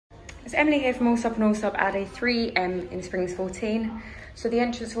It's Emily here from Allsop and Allsop at a 3M in Springs 14. So the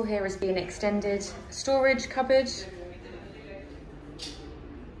entrance hall here has been extended, storage cupboard.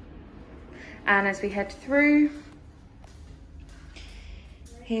 And as we head through,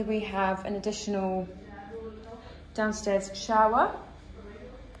 here we have an additional downstairs shower.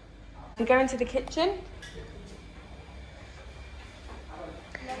 We go into the kitchen,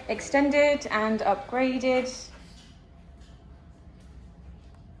 extended and upgraded.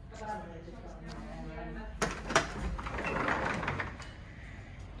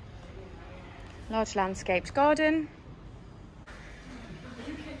 Large landscaped garden.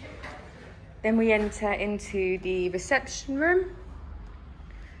 Then we enter into the reception room,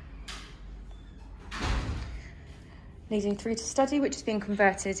 leading through to study, which has been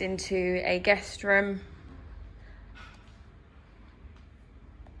converted into a guest room.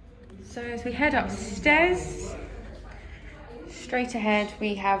 So as we head upstairs, straight ahead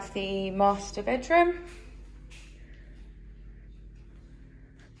we have the master bedroom.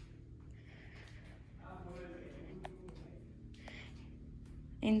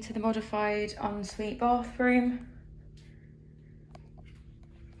 Into the modified ensuite bathroom.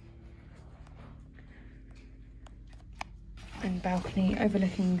 And balcony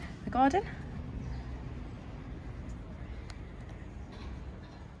overlooking the garden.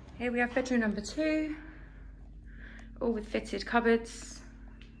 Here we have bedroom number 2, all with fitted cupboards.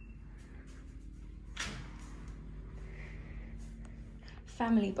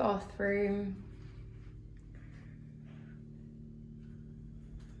 Family bathroom.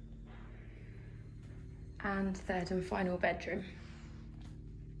 And third and final bedroom.